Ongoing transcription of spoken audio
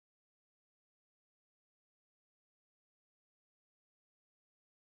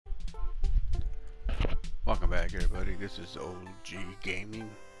back, everybody. This is OG Gaming,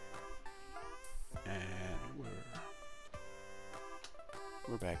 and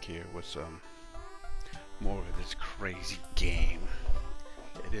we're back here with some more of this crazy game.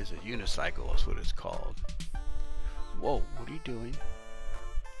 It is a unicycle, that's what it's called. Whoa, what are you doing?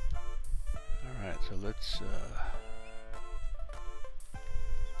 Alright, so let's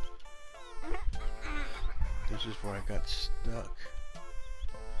this is where I got stuck.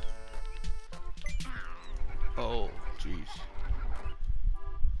 Oh, jeez.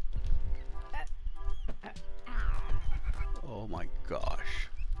 Oh my gosh.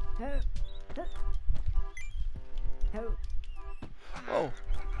 Oh,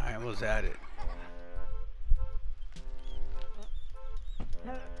 I almost had it.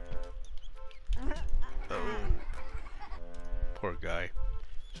 Oh, poor guy.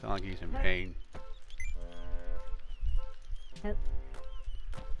 Sounds like he's in pain.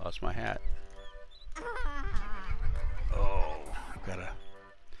 Lost my hat. Oh,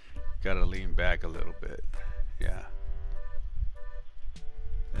 gotta lean back a little bit. Yeah.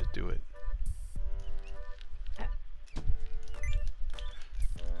 Let's do it.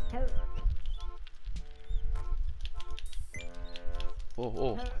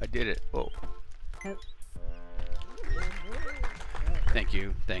 Oh, I did it. Oh. Thank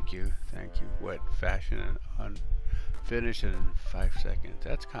you. Wet fashion and finish in 5 seconds.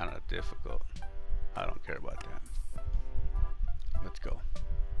 That's kind of difficult. I don't care about that. Let's go.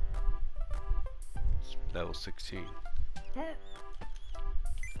 It's level 16.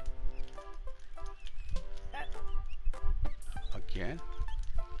 Again?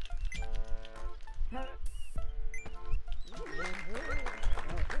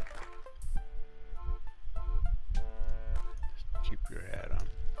 Just keep your hat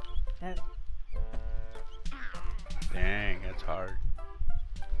on. Dang, that's hard.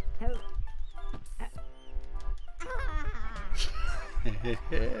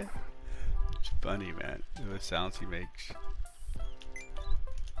 It's funny, man. The sounds he makes.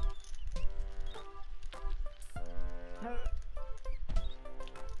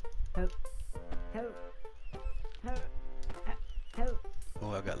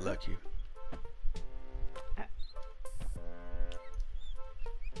 Oh, I got lucky.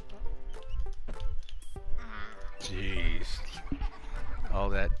 Jeez. All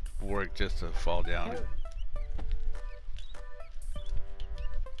that work just to fall down.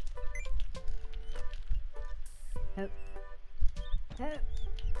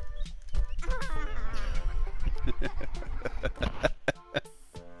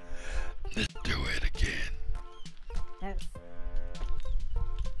 Let's do it again.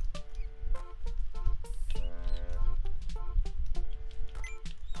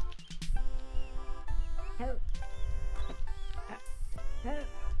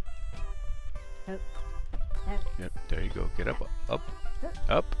 Yep, there you go. Get up, up,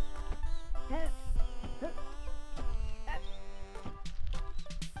 up.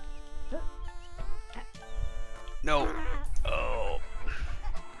 No. Oh.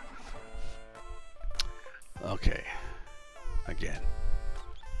 Okay. Again.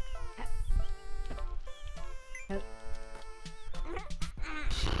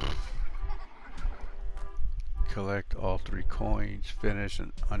 Collect all 3 coins. Finish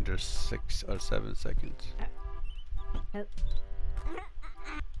in under 6 or 7 seconds.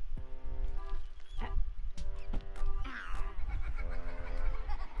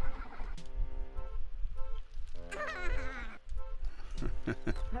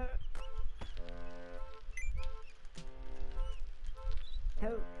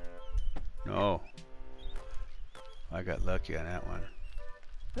 No. I got lucky on that one.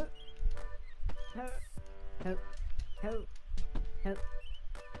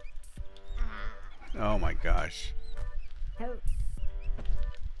 Oh my gosh. Let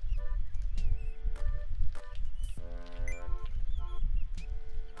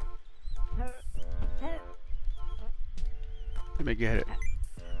me get it.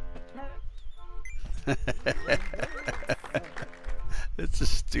 It's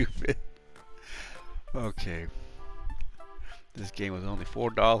just stupid. Okay. This game was only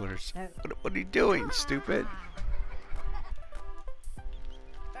 $4. What are you doing, stupid?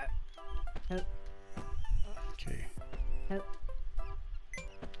 Okay.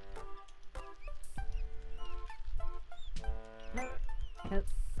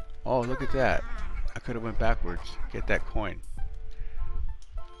 Oh, look at that. I could have went backwards. Get that coin.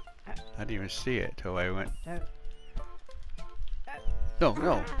 I didn't even see it till I went. No,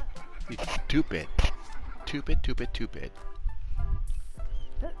 no. You stupid. Stupid.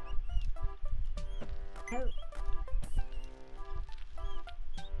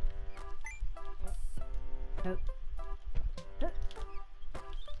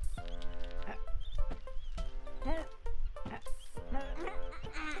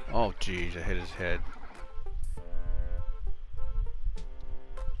 Oh jeez, I hit his head.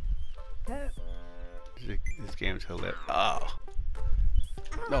 This game's hilarious. Oh.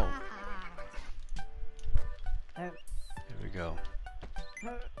 No. There we go.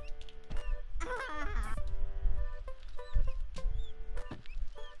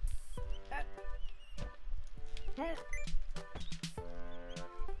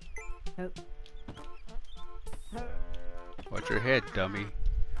 Watch your head, dummy.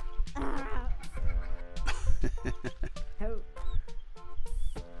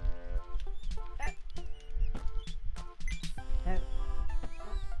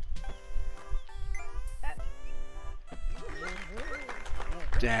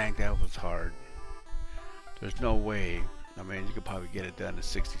 Dang, that was hard. There's no way. I mean, you could probably get it done in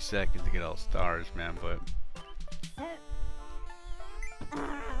 60 seconds to get all stars, man, but...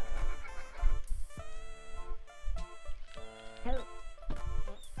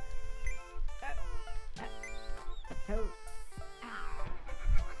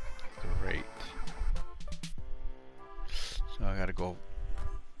 Great. So I gotta go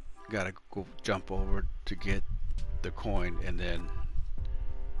jump over to get the coin and then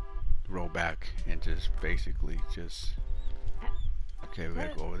roll back and just basically just... Okay, we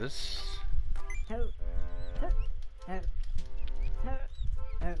gotta go over this.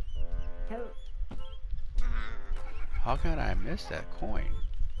 How can I miss that coin?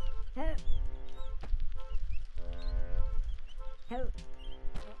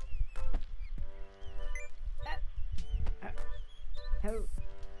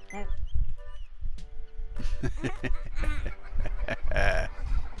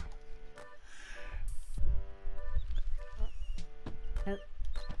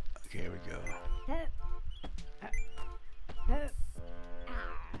 Okay, here we go.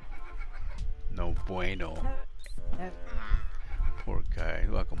 No bueno. Poor guy,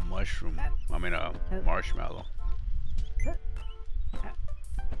 like a mushroom. I mean a marshmallow.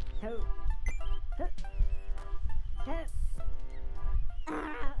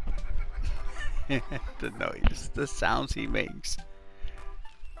 The noise, the sounds he makes.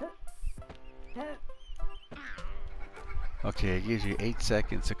 Okay, it gives you 8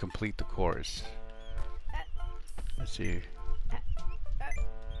 seconds to complete the course. Let's see.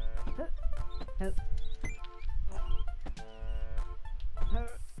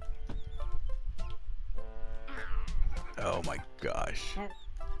 Oh my gosh.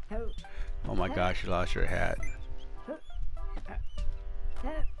 Oh my gosh, you lost your hat.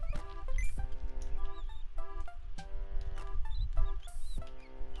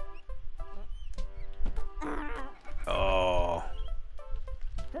 Oh.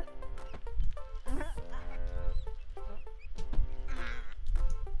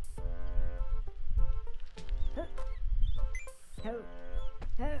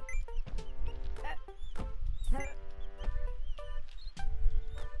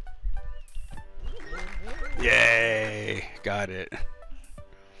 Yay! Got it.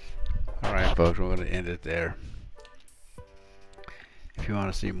 Alright folks, we're going to end it there. If you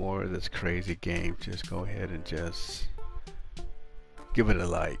want to see more of this crazy game, just go ahead and just give it a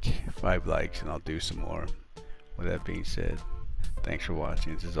like. 5 likes and I'll do some more. With that being said, thanks for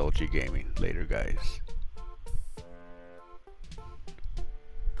watching. This is OG Gaming. Later guys.